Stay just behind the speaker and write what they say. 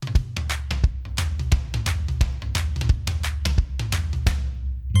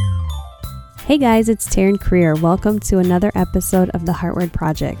Hey guys, it's Taryn Creer. Welcome to another episode of the Heartward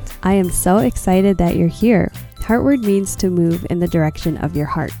Project. I am so excited that you're here. Heartward means to move in the direction of your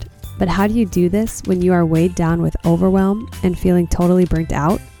heart. But how do you do this when you are weighed down with overwhelm and feeling totally burnt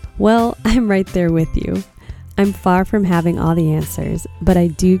out? Well, I'm right there with you. I'm far from having all the answers, but I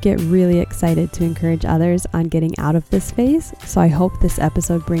do get really excited to encourage others on getting out of this phase, so I hope this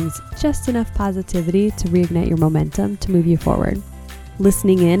episode brings just enough positivity to reignite your momentum to move you forward.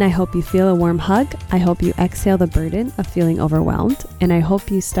 Listening in, I hope you feel a warm hug. I hope you exhale the burden of feeling overwhelmed, and I hope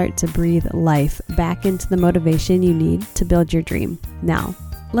you start to breathe life back into the motivation you need to build your dream. Now,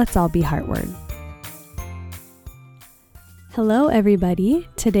 let's all be Heartward. Hello everybody.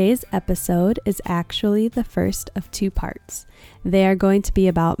 Today's episode is actually the first of two parts. They are going to be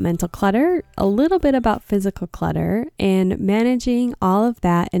about mental clutter, a little bit about physical clutter, and managing all of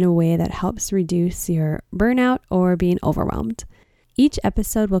that in a way that helps reduce your burnout or being overwhelmed. Each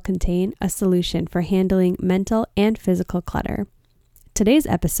episode will contain a solution for handling mental and physical clutter. Today's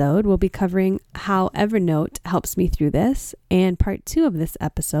episode will be covering how Evernote helps me through this, and part 2 of this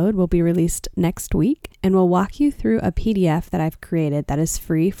episode will be released next week, and we'll walk you through a PDF that I've created that is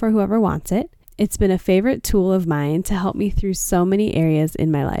free for whoever wants it. It's been a favorite tool of mine to help me through so many areas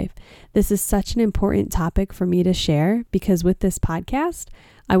in my life. This is such an important topic for me to share because with this podcast,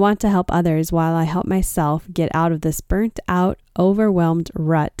 I want to help others while I help myself get out of this burnt out, overwhelmed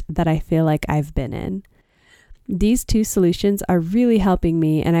rut that I feel like I've been in. These two solutions are really helping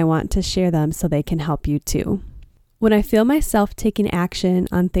me, and I want to share them so they can help you too. When I feel myself taking action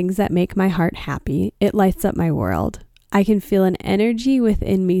on things that make my heart happy, it lights up my world. I can feel an energy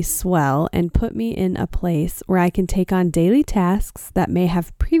within me swell and put me in a place where I can take on daily tasks that may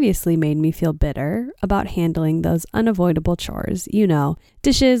have previously made me feel bitter about handling those unavoidable chores,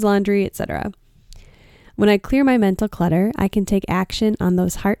 dishes, laundry, etc. When I clear my mental clutter, I can take action on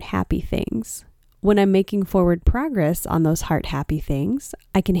those heart-happy things. When I'm making forward progress on those heart-happy things,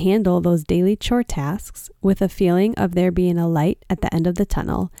 I can handle those daily chore tasks with a feeling of there being a light at the end of the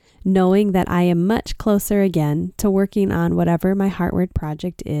tunnel, knowing that I am much closer again to working on whatever my Heartward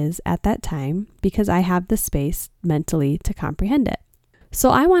project is at that time because I have the space mentally to comprehend it.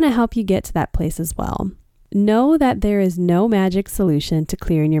 So I want to help you get to that place as well. Know that there is no magic solution to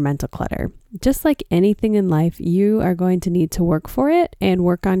clearing your mental clutter. Just like anything in life, you are going to need to work for it and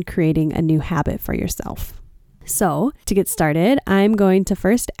work on creating a new habit for yourself. So, to get started, I'm going to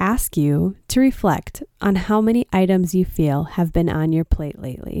first ask you to reflect on how many items you feel have been on your plate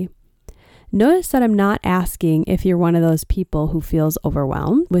lately. Notice that I'm not asking if you're one of those people who feels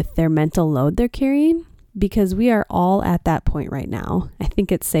overwhelmed with their mental load they're carrying, because we are all at that point right now. I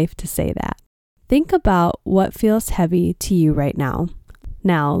think it's safe to say that. Think about what feels heavy to you right now.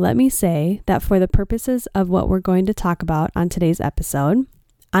 Now, let me say that for the purposes of what we're going to talk about on today's episode,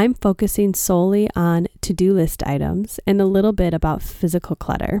 I'm focusing solely on to-do list items and a little bit about physical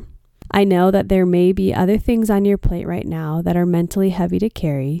clutter. I know that there may be other things on your plate right now that are mentally heavy to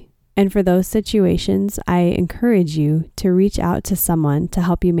carry, and for those situations, I encourage you to reach out to someone to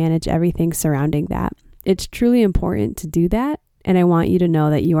help you manage everything surrounding that. It's truly important to do that, and I want you to know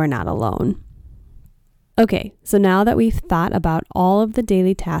that you are not alone. Okay, so now that we've thought about all of the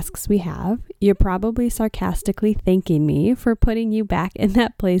daily tasks we have, you're probably sarcastically thanking me for putting you back in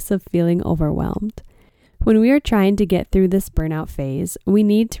that place of feeling overwhelmed. When we are trying to get through this burnout phase, we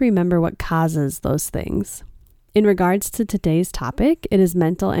need to remember what causes those things. In regards to today's topic, it is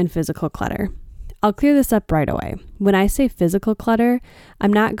mental and physical clutter. I'll clear this up right away. When I say physical clutter,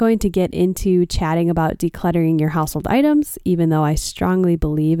 I'm not going to get into chatting about decluttering your household items, even though I strongly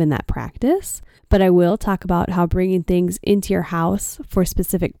believe in that practice. But I will talk about how bringing things into your house for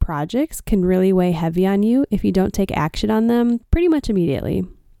specific projects can really weigh heavy on you if you don't take action on them pretty much immediately.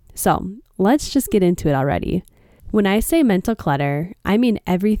 So let's just get into it already. When I say mental clutter, I mean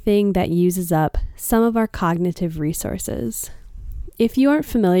everything that uses up some of our cognitive resources. If you aren't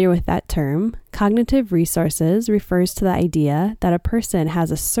familiar with that term, cognitive resources refers to the idea that a person has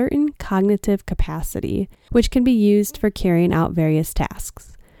a certain cognitive capacity, which can be used for carrying out various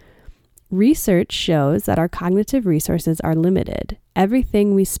tasks. Research shows that our cognitive resources are limited.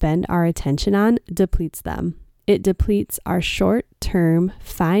 Everything we spend our attention on depletes them. It depletes our short-term,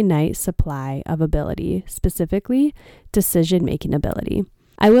 finite supply of ability, specifically decision-making ability.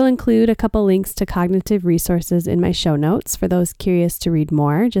 I will include a couple links to cognitive resources in my show notes for those curious to read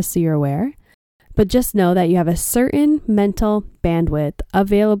more, just so you're aware. But just know that you have a certain mental bandwidth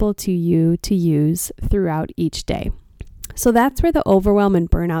available to you to use throughout each day. So that's where the overwhelm and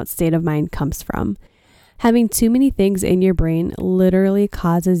burnout state of mind comes from. Having too many things in your brain literally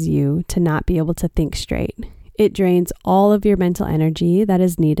causes you to not be able to think straight. It drains all of your mental energy that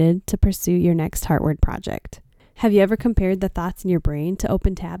is needed to pursue your next heartward project. Have you ever compared the thoughts in your brain to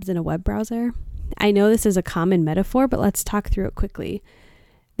open tabs in a web browser? I know this is a common metaphor, but let's talk through it quickly.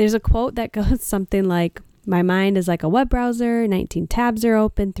 There's a quote that goes something like, "My mind is like a web browser, 19 tabs are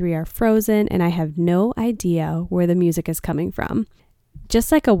open, 3 are frozen, and I have no idea where the music is coming from."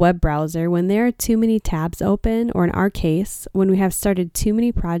 Just like a web browser, when there are too many tabs open, or in our case, when we have started too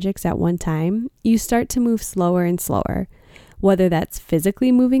many projects at one time, you start to move slower and slower. Whether that's physically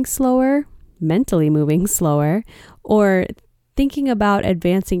moving slower, mentally moving slower, or thinking about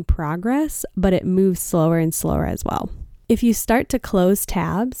advancing progress, but it moves slower and slower as well. If you start to close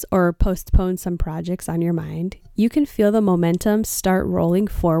tabs or postpone some projects on your mind, you can feel the momentum start rolling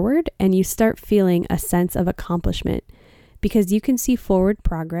forward and you start feeling a sense of accomplishment because you can see forward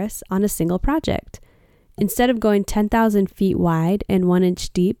progress on a single project instead of going 10,000 feet wide and 1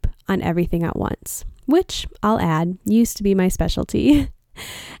 inch deep on everything at once, which I'll add used to be my specialty.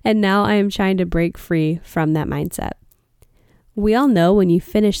 And now I am trying to break free from that mindset. We all know when you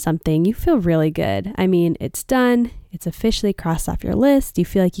finish something, you feel really good. I mean, it's done. It's officially crossed off your list. You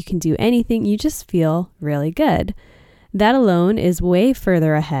feel like you can do anything. You just feel really good. That alone is way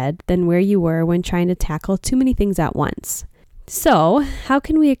further ahead than where you were when trying to tackle too many things at once. So, how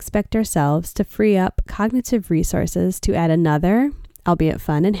can we expect ourselves to free up cognitive resources to add another, albeit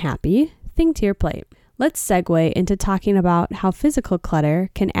fun and happy, thing to your plate? Let's segue into talking about how physical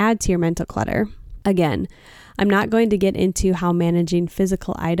clutter can add to your mental clutter. Again, I'm not going to get into how managing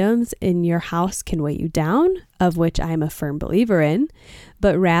physical items in your house can weigh you down, of which I am a firm believer in,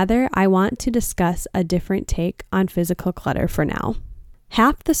 but rather I want to discuss a different take on physical clutter for now.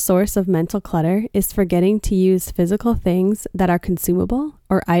 Half the source of mental clutter is forgetting to use physical things that are consumable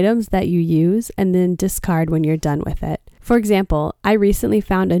or items that you use and then discard when you're done with it. For example, I recently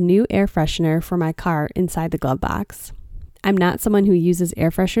found a new air freshener for my car inside the glove box. I'm not someone who uses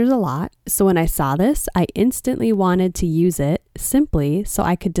air fresheners a lot, so when I saw this, I instantly wanted to use it simply so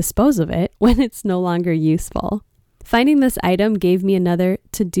I could dispose of it when it's no longer useful. Finding this item gave me another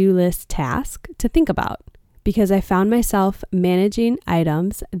to-do list task to think about because I found myself managing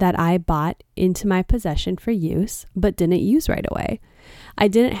items that I bought into my possession for use but didn't use right away. I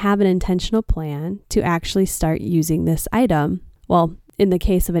didn't have an intentional plan to actually start using this item. Well, in the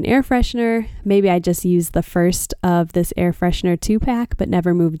case of an air freshener, maybe I just used the first of this air freshener 2-pack, but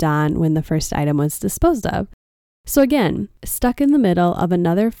never moved on when the first item was disposed of. So again, stuck in the middle of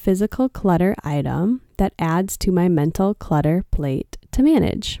another physical clutter item that adds to my mental clutter plate to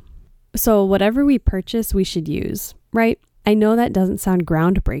manage. So whatever we purchase, we should use, right? I know that doesn't sound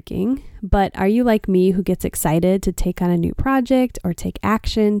groundbreaking, but are you like me who gets excited to take on a new project or take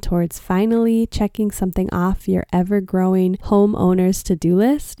action towards finally checking something off your ever-growing homeowner's to-do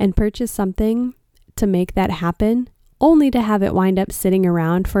list and purchase something to make that happen, only to have it wind up sitting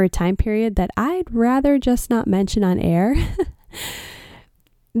around for a time period that I'd rather just not mention on air?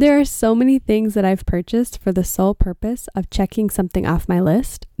 There are so many things that I've purchased for the sole purpose of checking something off my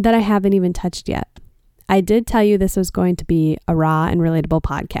list that I haven't even touched yet. I did tell you this was going to be a raw and relatable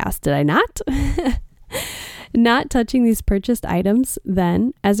podcast, did I not? Not touching these purchased items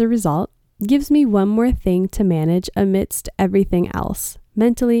then, as a result, gives me one more thing to manage amidst everything else,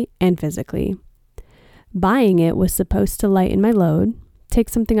 mentally and physically. Buying it was supposed to lighten my load, take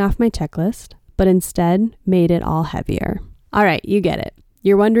something off my checklist, but instead made it all heavier. All right, you get it.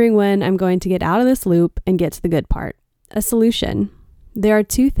 You're wondering when I'm going to get out of this loop and get to the good part. A solution. There are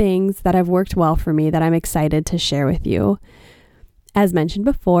 2 things that have worked well for me that I'm excited to share with you. As mentioned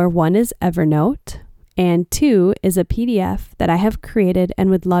before, 1 is Evernote, and 2 is a PDF that I have created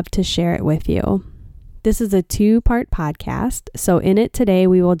and would love to share it with you. This is a 2-part podcast, so in it today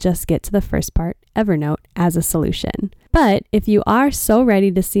we will just get to the first part, Evernote, as a solution. But if you are so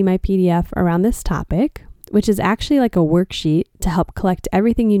ready to see my PDF around this topic, which is actually like a worksheet to help collect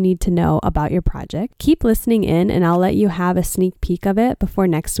everything you need to know about your project, keep listening in and I'll let you have a sneak peek of it before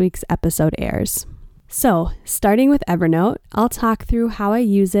next week's episode airs. So, starting with Evernote, I'll talk through how I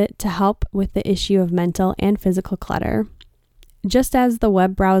use it to help with the issue of mental and physical clutter. Just as the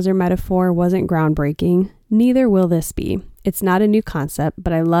web browser metaphor wasn't groundbreaking, neither will this be. It's not a new concept,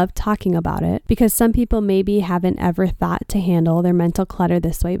 but I love talking about it because some people maybe haven't ever thought to handle their mental clutter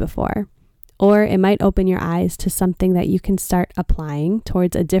this way before. Or it might open your eyes to something that you can start applying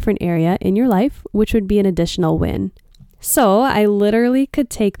towards a different area in your life, which would be an additional win. So I literally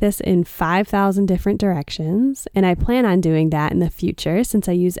could take this in 5,000 different directions, and I plan on doing that in the future since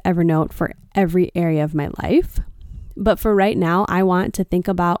I use Evernote for every area of my life. But for right now, I want to think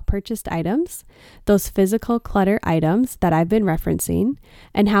about purchased items, those physical clutter items that I've been referencing,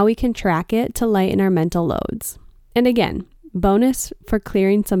 and how we can track it to lighten our mental loads. And again, bonus for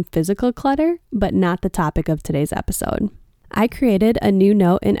clearing some physical clutter, but not the topic of today's episode. I created a new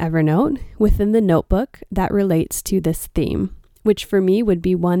note in Evernote within the notebook that relates to this theme, which for me would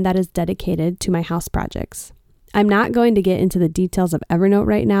be one that is dedicated to my house projects. I'm not going to get into the details of Evernote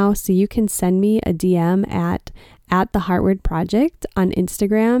right now, so you can send me a DM at the Heartward Project on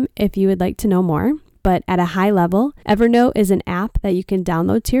Instagram if you would like to know more. But at a high level, Evernote is an app that you can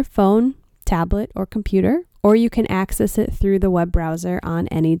download to your phone, tablet, or computer, or you can access it through the web browser on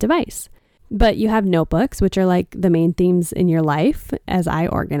any device. But you have notebooks, which are like the main themes in your life as I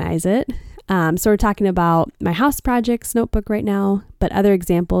organize it. So we're talking about my house projects notebook right now, but other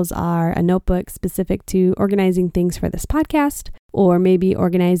examples are a notebook specific to organizing things for this podcast, or maybe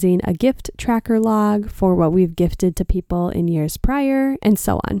organizing a gift tracker log for what we've gifted to people in years prior, and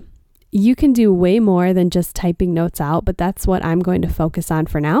so on. You can do way more than just typing notes out, but that's what I'm going to focus on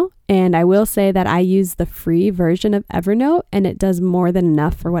for now. And I will say that I use the free version of Evernote, and it does more than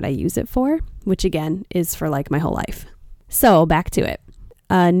enough for what I use it for, which again is for like my whole life. So back to it.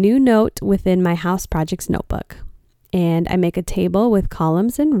 A new note within my house projects notebook, and I make a table with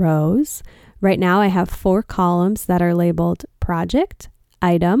columns and rows. Right now I have 4 columns that are labeled project,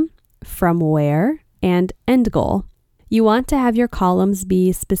 item, from where, and end goal. You want to have your columns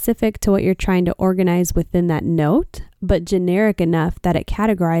be specific to what you're trying to organize within that note, but generic enough that it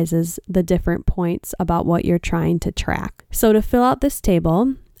categorizes the different points about what you're trying to track. So to fill out this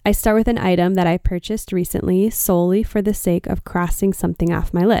table, I start with an item that I purchased recently solely for the sake of crossing something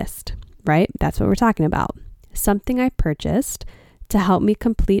off my list, right? That's what we're talking about. Something I purchased to help me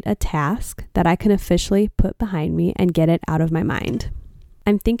complete a task that I can officially put behind me and get it out of my mind.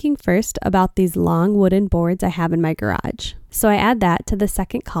 I'm thinking first about these long wooden boards I have in my garage. So I add that to the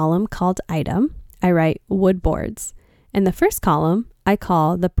second column called item. I write wood boards. And the first column I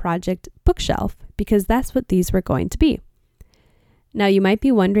call the project bookshelf because that's what these were going to be. Now you might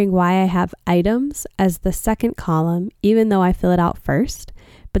be wondering why I have items as the second column, even though I fill it out first.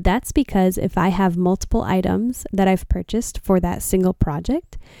 But that's because if I have multiple items that I've purchased for that single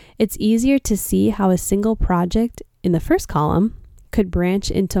project, it's easier to see how a single project in the first column could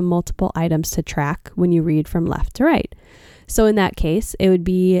branch into multiple items to track when you read from left to right. So in that case, it would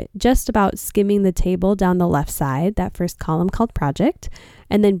be just about skimming the table down the left side, that first column called project,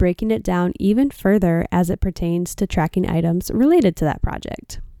 and then breaking it down even further as it pertains to tracking items related to that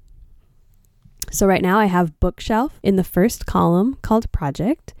project. So right now I have bookshelf in the first column called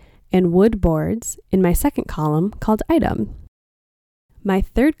project and wood boards in my second column called item. My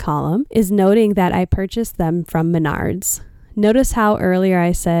third column is noting that I purchased them from Menards. Notice how earlier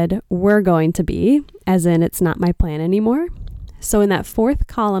I said we're going to be, as in it's not my plan anymore. So in that fourth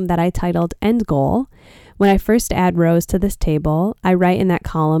column that I titled end goal, when I first add rows to this table, I write in that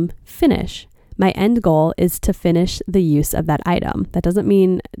column finish. My end goal is to finish the use of that item. That doesn't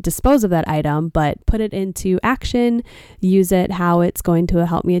mean dispose of that item, but put it into action, use it how it's going to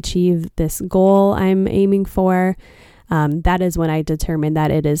help me achieve this goal I'm aiming for. That is when I determine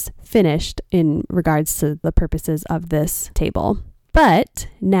that it is finished in regards to the purposes of this table. But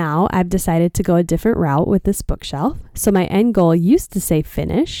now I've decided to go a different route with this bookshelf. So my end goal used to say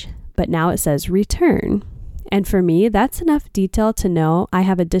finish, but now it says return. And for me, that's enough detail to know I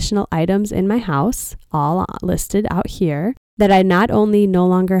have additional items in my house, all listed out here, that I not only no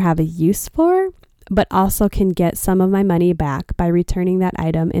longer have a use for, but also can get some of my money back by returning that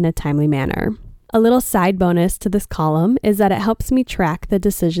item in a timely manner. A little side bonus to this column is that it helps me track the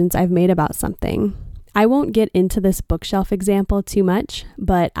decisions I've made about something. I won't get into this bookshelf example too much,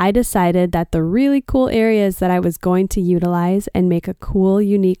 but I decided that the really cool areas that I was going to utilize and make a cool,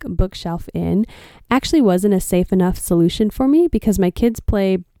 unique bookshelf in actually wasn't a safe enough solution for me because my kids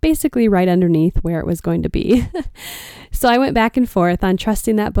play basically right underneath where it was going to be. So I went back and forth on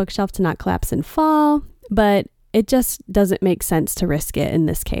trusting that bookshelf to not collapse and fall, but it just doesn't make sense to risk it in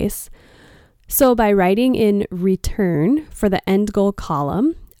this case. So by writing in return for the end goal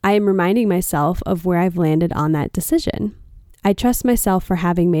column, I am reminding myself of where I've landed on that decision. I trust myself for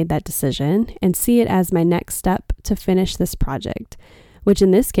having made that decision and see it as my next step to finish this project, which in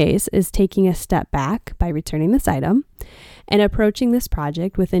this case is taking a step back by returning this item and approaching this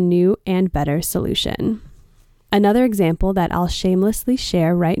project with a new and better solution. Another example that I'll shamelessly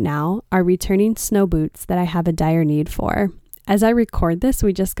share right now are returning snow boots that I have a dire need for. As I record this,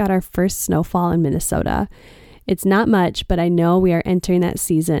 we just got our first snowfall in Minnesota. It's not much, but I know we are entering that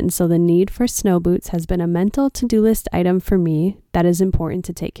season, so the need for snow boots has been a mental to-do list item for me that is important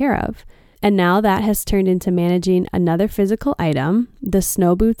to take care of. And now that has turned into managing another physical item, the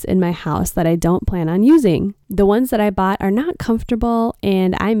snow boots in my house that I don't plan on using. The ones that I bought are not comfortable,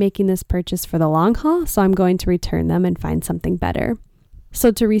 and I'm making this purchase for the long haul, so I'm going to return them and find something better.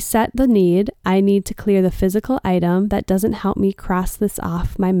 So to reset the need, I need to clear the physical item that doesn't help me cross this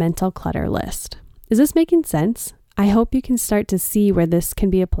off my mental clutter list. Is this making sense? I hope you can start to see where this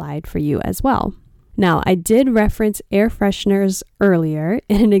can be applied for you as well. Now, I did reference air fresheners earlier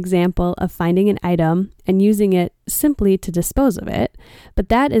in an example of finding an item and using it simply to dispose of it, but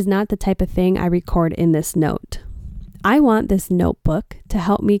that is not the type of thing I record in this note. I want this notebook to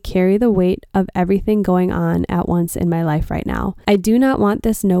help me carry the weight of everything going on at once in my life right now. I do not want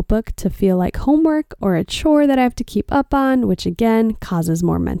this notebook to feel like homework or a chore that I have to keep up on, which again causes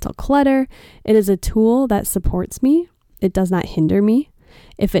more mental clutter. It is a tool that supports me. It does not hinder me.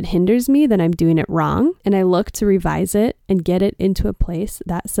 If it hinders me, then I'm doing it wrong, and I look to revise it and get it into a place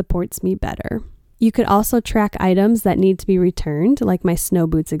that supports me better. You could also track items that need to be returned, like my snow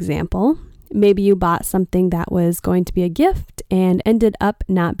boots example. Maybe you bought something that was going to be a gift and ended up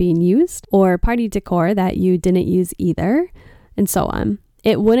not being used, or party decor that you didn't use either, and so on.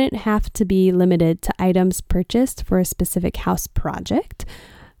 It wouldn't have to be limited to items purchased for a specific house project.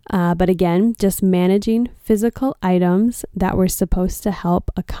 But again, just managing physical items that were supposed to help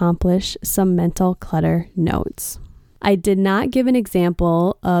accomplish some mental clutter notes. I did not give an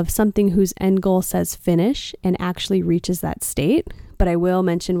example of something whose end goal says finish and actually reaches that state, but I will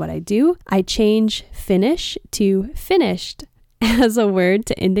mention what I do. I change finish to finished as a word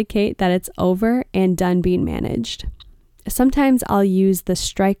to indicate that it's over and done being managed. Sometimes I'll use the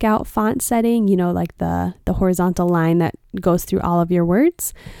strikeout font setting, like the horizontal line that goes through all of your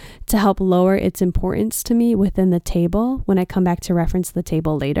words, to help lower its importance to me within the table when I come back to reference the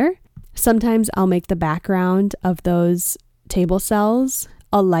table later. Sometimes I'll make the background of those table cells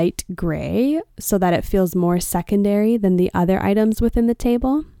a light gray so that it feels more secondary than the other items within the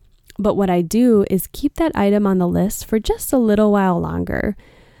table. But what I do is keep that item on the list for just a little while longer.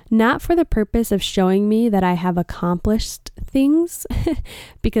 Not for the purpose of showing me that I have accomplished things,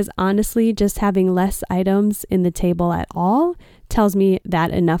 because honestly, just having less items in the table at all tells me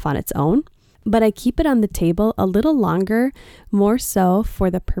that enough on its own. But I keep it on the table a little longer, more so for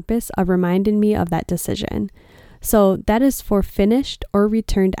the purpose of reminding me of that decision. So that is for finished or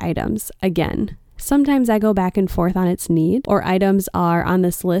returned items. Again, sometimes I go back and forth on its need, or items are on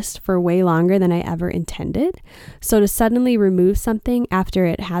this list for way longer than I ever intended. So to suddenly remove something after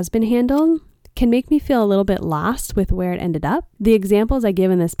it has been handled can make me feel a little bit lost with where it ended up. The examples I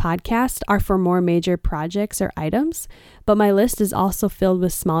give in this podcast are for more major projects or items, but my list is also filled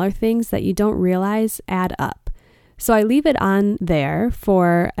with smaller things that you don't realize add up. So I leave it on there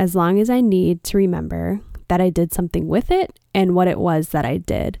for as long as I need to remember that I did something with it and what it was that I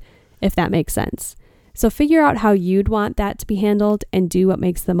did, if that makes sense. So figure out how you'd want that to be handled and do what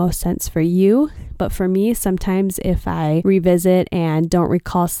makes the most sense for you. But for me, sometimes if I revisit and don't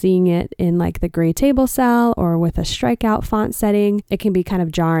recall seeing it in like the gray table cell or with a strikeout font setting, it can be kind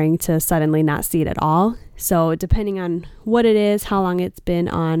of jarring to suddenly not see it at all. So depending on what it is, how long it's been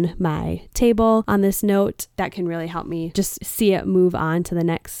on my table on this note, that can really help me just see it move on to the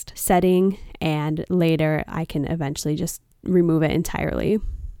next setting, and later I can eventually just remove it entirely.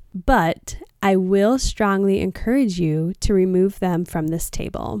 But I will strongly encourage you to remove them from this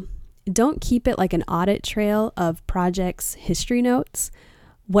table. Don't keep it like an audit trail of projects' history notes.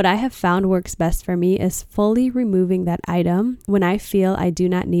 What I have found works best for me is fully removing that item when I feel I do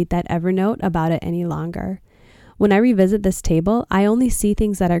not need that Evernote about it any longer. When I revisit this table, I only see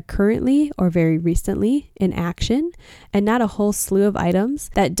things that are currently or very recently in action, and not a whole slew of items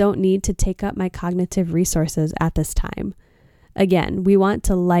that don't need to take up my cognitive resources at this time. Again, we want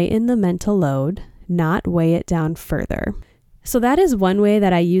to lighten the mental load, not weigh it down further. So that is one way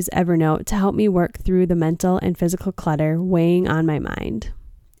that I use Evernote to help me work through the mental and physical clutter weighing on my mind.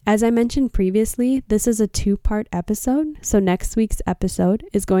 As I mentioned previously, this is a 2-part episode, so next week's episode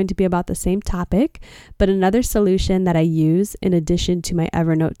is going to be about the same topic, but another solution that I use in addition to my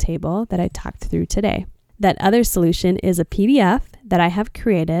Evernote table that I talked through today. That other solution is a PDF that I have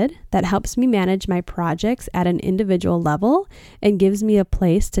created that helps me manage my projects at an individual level and gives me a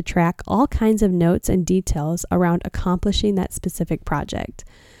place to track all kinds of notes and details around accomplishing that specific project.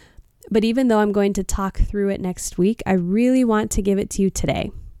 But even though I'm going to talk through it next week, I really want to give it to you today.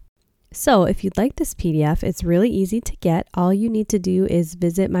 So if you'd like this PDF, it's really easy to get. All you need to do is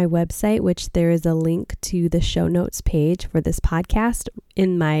visit my website, which there is a link to the show notes page for this podcast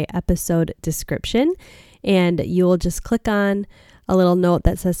in my episode description. And you'll just click on a little note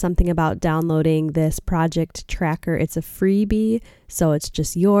that says something about downloading this project tracker. It's a freebie, so it's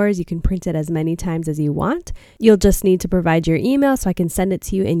just yours. You can print it as many times as you want. You'll just need to provide your email so I can send it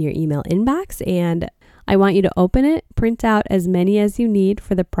to you in your email inbox. And I want you to open it, print out as many as you need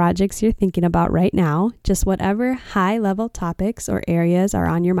for the projects you're thinking about right now, just whatever high-level topics or areas are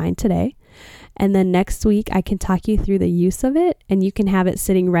on your mind today. And then next week, I can talk you through the use of it, and you can have it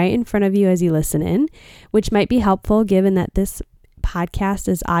sitting right in front of you as you listen in, which might be helpful given that this podcast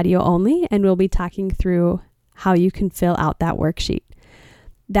is audio only, and we'll be talking through how you can fill out that worksheet.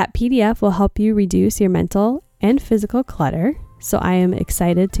 That PDF will help you reduce your mental and physical clutter, so I am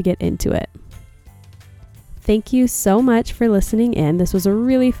excited to get into it. Thank you so much for listening in. This was a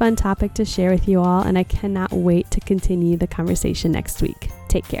really fun topic to share with you all, and I cannot wait to continue the conversation next week.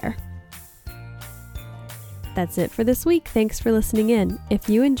 Take care. That's it for this week. Thanks for listening in. If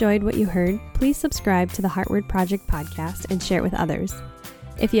you enjoyed what you heard, please subscribe to the Heartward Project podcast and share it with others.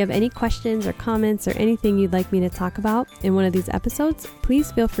 If you have any questions or comments or anything you'd like me to talk about in one of these episodes,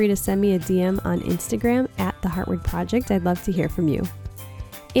 please feel free to send me a DM on Instagram at the Heartward Project. I'd love to hear from you.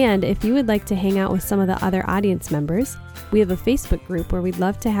 And if you would like to hang out with some of the other audience members, we have a Facebook group where we'd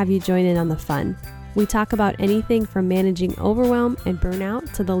love to have you join in on the fun. We talk about anything from managing overwhelm and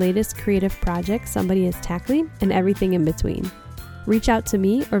burnout to the latest creative project somebody is tackling and everything in between. Reach out to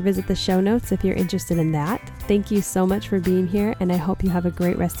me or visit the show notes if you're interested in that. Thank you so much for being here, and I hope you have a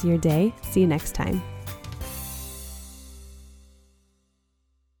great rest of your day. See you next time.